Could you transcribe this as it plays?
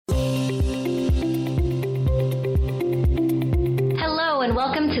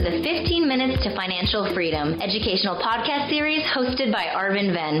15 Minutes to Financial Freedom, educational podcast series hosted by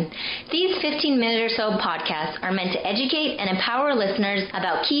Arvind Ven. These 15-minute or so podcasts are meant to educate and empower listeners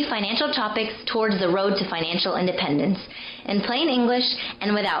about key financial topics towards the road to financial independence, in plain English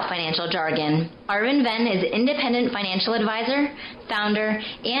and without financial jargon. Arvind Ven is an independent financial advisor, founder,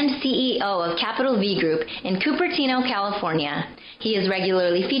 and CEO of Capital V Group in Cupertino, California. He is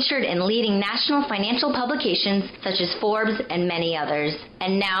regularly featured in leading national financial publications such as Forbes and many others.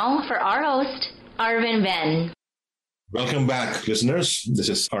 And now for our host, Arvind Ven. Welcome back, listeners. This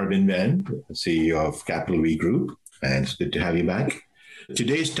is Arvind Ven, CEO of Capital V Group, and it's good to have you back.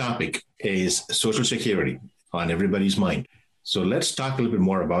 Today's topic is Social Security on everybody's mind. So let's talk a little bit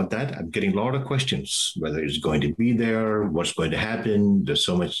more about that. I'm getting a lot of questions, whether it's going to be there, what's going to happen. There's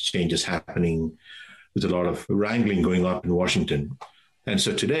so much changes happening. There's a lot of wrangling going on in Washington. And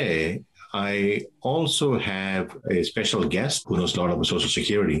so today, I also have a special guest who knows a lot about Social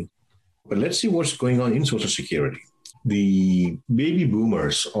Security. But let's see what's going on in Social Security. The baby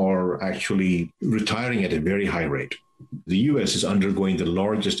boomers are actually retiring at a very high rate. The U.S. is undergoing the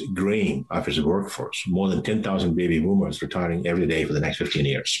largest graying of its workforce, more than 10,000 baby boomers retiring every day for the next 15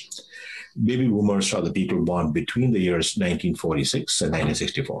 years. Baby boomers are the people born between the years 1946 and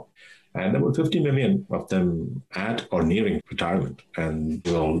 1964. And about 50 million of them at or nearing retirement, and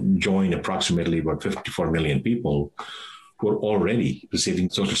will join approximately about 54 million people who are already receiving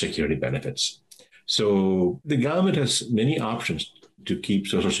Social Security benefits. So the government has many options to keep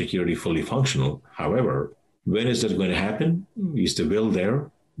Social Security fully functional. However, when is that going to happen? Is the will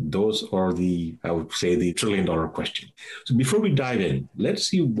there? Those are the trillion-dollar question. So before we dive in, let's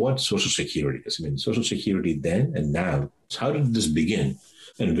see what Social Security is. I mean, Social Security then and now, how did this begin?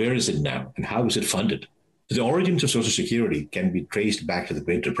 And where is it now? And how is it funded? The origins of Social Security can be traced back to the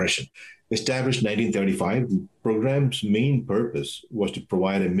Great Depression. Established in 1935, the program's main purpose was to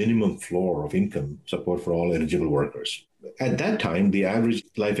provide a minimum floor of income support for all eligible workers. At that time, the average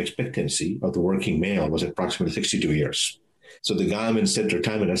life expectancy of the working male was approximately 62 years. So the government set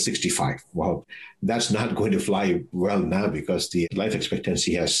retirement at 65. Well, that's not going to fly well now because the life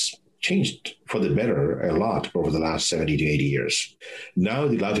expectancy has changed for the better a lot over the last 70 to 80 years. Now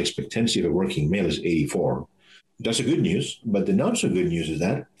the life expectancy of a working male is 84. That's the good news, but the not so good news is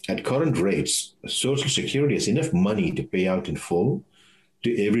that at current rates, Social Security has enough money to pay out in full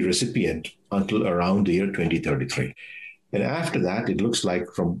to every recipient until around the year 2033. And after that, it looks like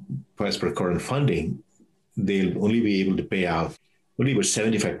as per current funding, they'll only be able to pay out only about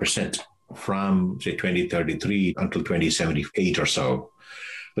 75% from, say, 2033 until 2078 or so.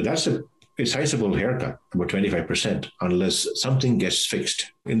 But that's a sizable haircut, about 25%, unless something gets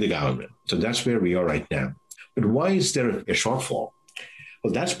fixed in the government. So that's where we are right now. But why is there a shortfall?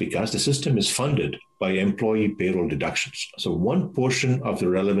 Well, that's because the system is funded by employee payroll deductions. So one portion of the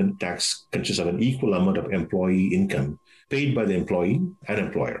relevant tax consists of an equal amount of employee income paid by the employee and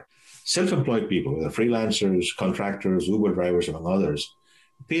employer. Self-employed people, whether freelancers, contractors, Uber drivers, among others,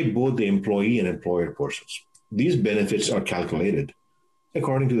 pay both the employee and employer portions. These benefits are calculated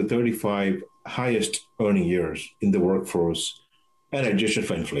according to the 35 highest earning years in the workforce and adjusted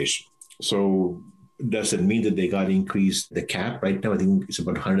for inflation. So does it mean that they got to increase the cap? Right now, I think it's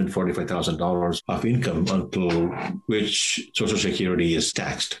about $145,000 of income until which Social Security is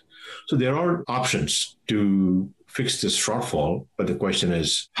taxed. So there are options to fix this shortfall, but the question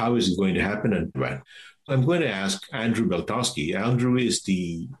is, how is it going to happen and when? I'm going to ask Andrew Beltowski. Andrew is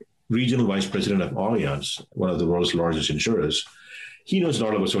the Regional Vice President of Allianz, one of the world's largest insurers. He knows a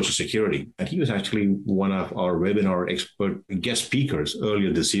lot about Social Security, and he was actually one of our webinar expert guest speakers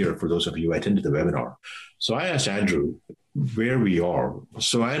earlier this year, for those of you who attended the webinar. So I asked Andrew where we are.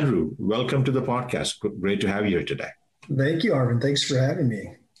 So Andrew, welcome to the podcast. Great to have you here today. Thank you, Arvind. Thanks for having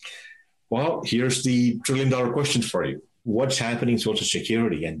me. Well, here's the trillion-dollar question for you. What's happening in Social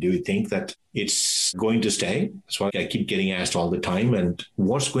Security, and do you think that it's going to stay? That's what I keep getting asked all the time. And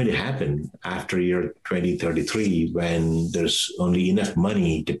what's going to happen after year 2033 when there's only enough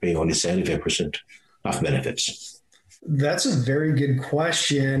money to pay only 75% of benefits? That's a very good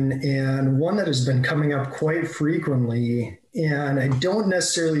question, and one that has been coming up quite frequently. And I don't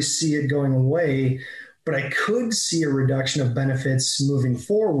necessarily see it going away, but I could see a reduction of benefits moving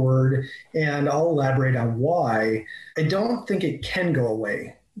forward, and I'll elaborate on why. I don't think it can go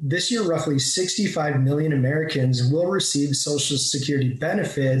away. This year, roughly 65 million Americans will receive Social Security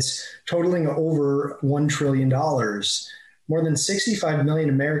benefits totaling over $1 trillion. More than 65 million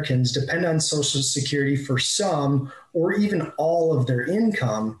Americans depend on Social Security for some or even all of their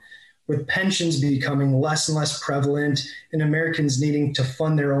income, with pensions becoming less and less prevalent and Americans needing to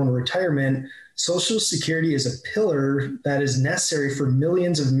fund their own retirement, Social Security is a pillar that is necessary for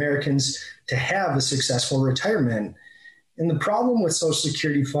millions of Americans to have a successful retirement. And the problem with Social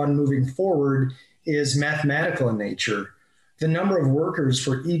Security fund moving forward is mathematical in nature. The number of workers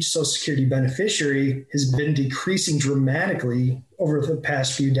for each Social Security beneficiary has been decreasing dramatically over the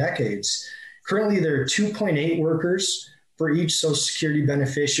past few decades. Currently, there are 2.8 workers for each Social Security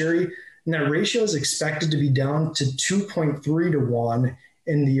beneficiary, and that ratio is expected to be down to 2.3 to 1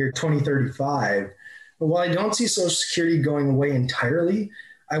 in the year 2035. But while I don't see Social Security going away entirely,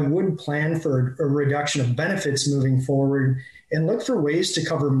 I would plan for a reduction of benefits moving forward and look for ways to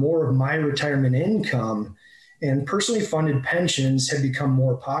cover more of my retirement income. And personally funded pensions have become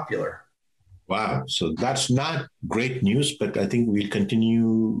more popular. Wow. So that's not great news, but I think we'll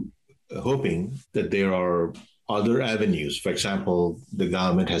continue hoping that there are other avenues. For example, the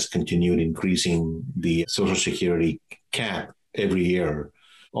government has continued increasing the Social Security cap every year,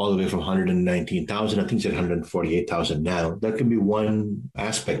 all the way from 119,000, I think it's at 148,000 now. That can be one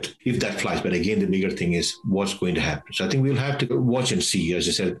aspect if that flies. But again, the bigger thing is what's going to happen. So I think we'll have to watch and see. As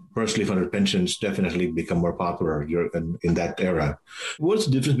I said, personally funded pensions definitely become more popular in that era. What's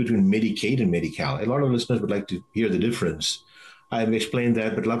the difference between Medicaid and Medi-Cal? A lot of listeners would like to hear the difference. I've explained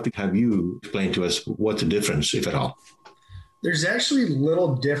that, but I'd love to have you explain to us what's the difference, if at all. There's actually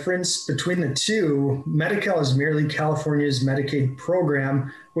little difference between the two. Medi-Cal is merely California's Medicaid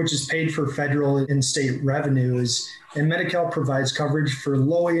program, which is paid for federal and state revenues. And Medi-Cal provides coverage for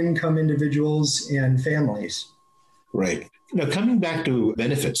low-income individuals and families. Right. Now, coming back to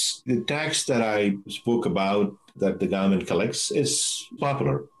benefits, the tax that I spoke about that the government collects is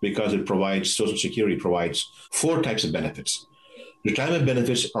popular because it provides, Social Security provides 4 types of benefits. Retirement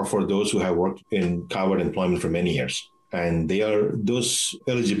benefits are for those who have worked in covered employment for many years. And those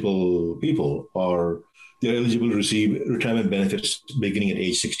eligible people they're eligible to receive retirement benefits beginning at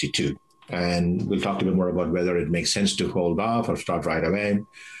age 62. And we'll talk a bit more about whether it makes sense to hold off or start right away.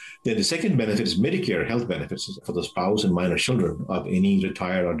 Then the second benefit is Medicare health benefits for the spouse and minor children of any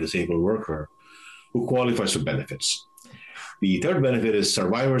retired or disabled worker who qualifies for benefits. The third benefit is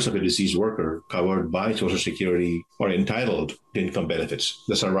survivors of a deceased worker covered by Social Security or entitled to income benefits.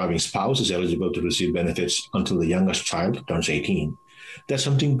 The surviving spouse is eligible to receive benefits until the youngest child turns 18. That's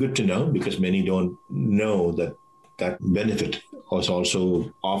something good to know because many don't know that that benefit was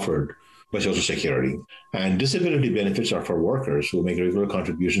also offered by Social Security. And disability benefits are for workers who make regular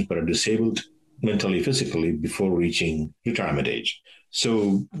contributions but are disabled mentally, physically before reaching retirement age.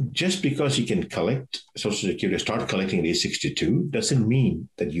 So just because you can collect Social Security, start collecting at age 62, doesn't mean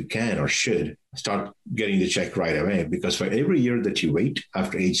that you can or should start getting the check right away. Because for every year that you wait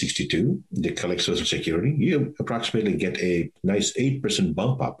after age 62 to collect Social Security, you approximately get a nice 8%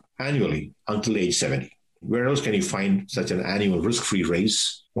 bump up annually until age 70. Where else can you find such an annual risk-free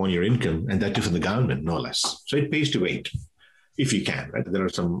raise on your income, and that too from the government, no less? So it pays to wait if you can, right? There are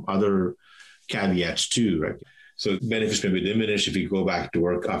some other caveats too, right? So benefits may be diminished if you go back to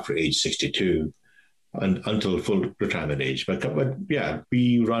work after age 62 until full retirement age. But yeah,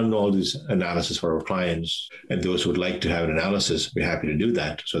 we run all this analysis for our clients, and those who would like to have an analysis, we're happy to do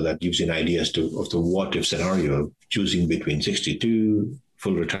that. So that gives you an idea of the what-if scenario of choosing between 62,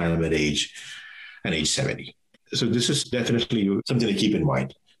 full retirement age, and age 70. So this is definitely something to keep in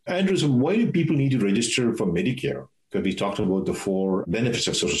mind. Andrew, so why do people need to register for Medicare? Because we talked about the 4 benefits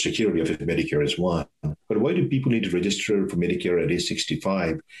of Social Security, of it Medicare is one. But why do people need to register for Medicare at age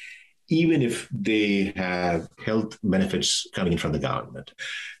 65, even if they have health benefits coming from the government?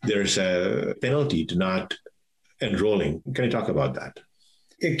 There's a penalty to not enrolling. Can you talk about that?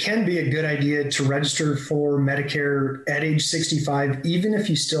 It can be a good idea to register for Medicare at age 65, even if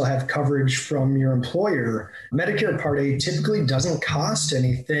you still have coverage from your employer. Medicare Part A typically doesn't cost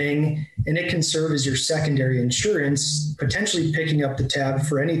anything, and it can serve as your secondary insurance, potentially picking up the tab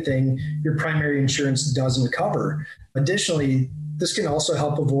for anything your primary insurance doesn't cover. Additionally, this can also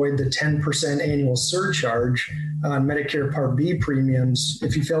help avoid the 10% annual surcharge on Medicare Part B premiums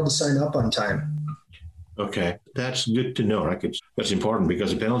if you fail to sign up on time. Okay, that's good to know. Right? That's important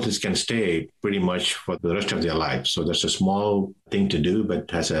because the penalties can stay pretty much for the rest of their lives. So that's a small thing to do, but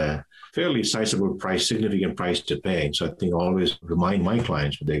has a fairly sizable price, significant price to pay. So I think I always remind my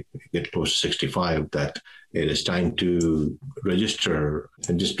clients when they get close to 65 that it is time to register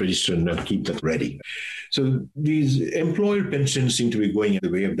and just register and keep that ready. So these employer pensions seem to be going in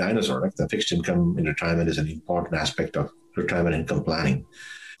the way of dinosaur. Right? The fixed income in retirement is an important aspect of retirement income planning.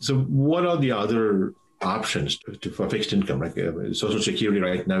 So what are the other options for fixed income? Social Security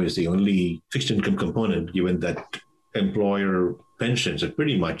right now is the only fixed income component, given that employer pensions are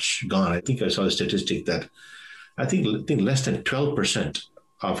pretty much gone. I think I saw a statistic that I think less than 12%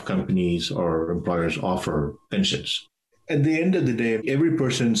 of companies or employers offer pensions. At the end of the day, every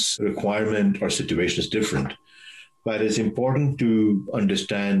person's requirement or situation is different. But it's important to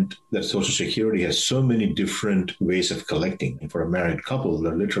understand that Social Security has so many different ways of collecting. And for a married couple,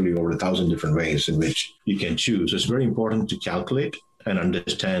 there are literally over 1,000 different ways in which you can choose. So it's very important to calculate and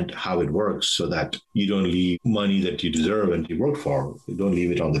understand how it works so that you don't leave money that you deserve and you work for. You don't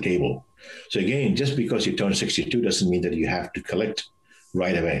leave it on the table. So again, just because you turn 62 doesn't mean that you have to collect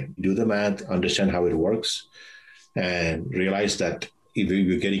right away. Do the math, understand how it works, and realize that if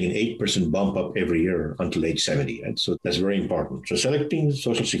you're getting an 8% bump up every year until age 70. Right? So that's very important. So selecting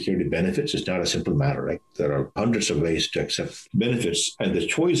Social Security benefits is not a simple matter. Right? There are hundreds of ways to accept benefits, and the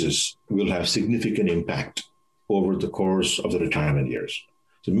choices will have significant impact over the course of the retirement years.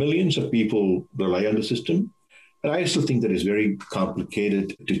 So millions of people rely on the system. And I still think that it's very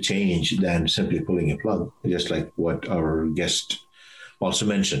complicated to change than simply pulling a plug, just like what our guest also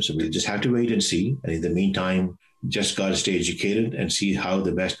mentioned. So we'll just have to wait and see. And in the meantime, just got to stay educated and see how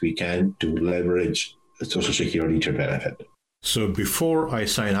the best we can to leverage Social Security to benefit. So before I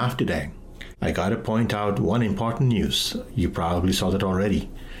sign off today, I got to point out one important news. You probably saw that already.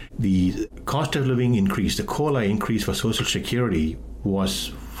 The cost of living increase, the COLA increase for Social Security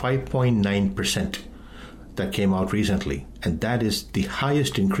was 5.9% that came out recently. And that is the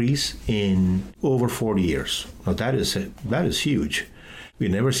highest increase in over 40 years. Now that is huge. We've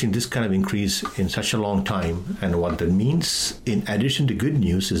never seen this kind of increase in such a long time. And what that means, in addition to good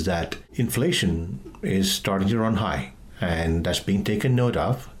news, is that inflation is starting to run high. And that's being taken note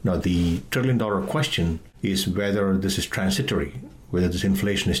of. Now, the trillion-dollar question is whether this is transitory, whether this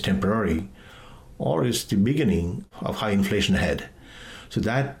inflation is temporary, or is the beginning of high inflation ahead. So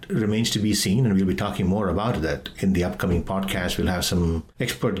that remains to be seen, and we'll be talking more about that in the upcoming podcast. We'll have some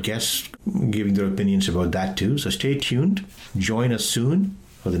expert guests giving their opinions about that too. So stay tuned. Join us soon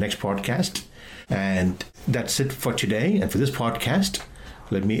for the next podcast. And that's it for today. And for this podcast,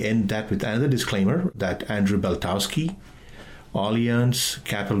 let me end that with another disclaimer that Andrew Beltowski, Allianz,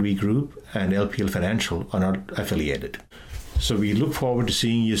 Capital V Group, and LPL Financial are not affiliated. So we look forward to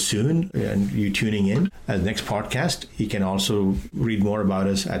seeing you soon and you tuning in at the next podcast. You can also read more about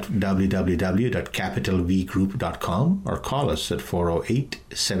us at www.capitalvgroup.com or call us at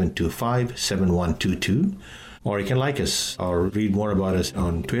 408-725-7122. Or you can like us or read more about us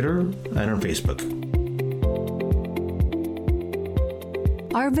on Twitter and on Facebook.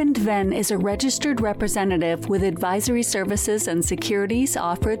 Arvind Ven is a registered representative with advisory services and securities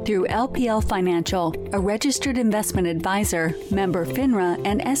offered through LPL Financial, a registered investment advisor, member FINRA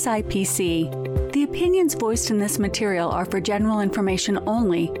and SIPC. The opinions voiced in this material are for general information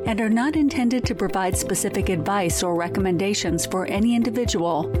only and are not intended to provide specific advice or recommendations for any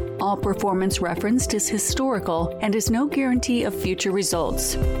individual. All performance referenced is historical and is no guarantee of future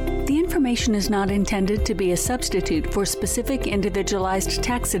results. The information is not intended to be a substitute for specific individualized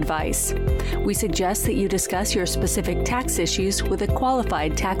tax advice. We suggest that you discuss your specific tax issues with a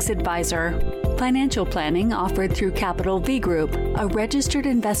qualified tax advisor. Financial planning offered through Capital V Group, a registered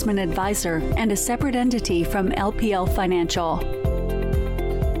investment advisor and a separate entity from LPL Financial.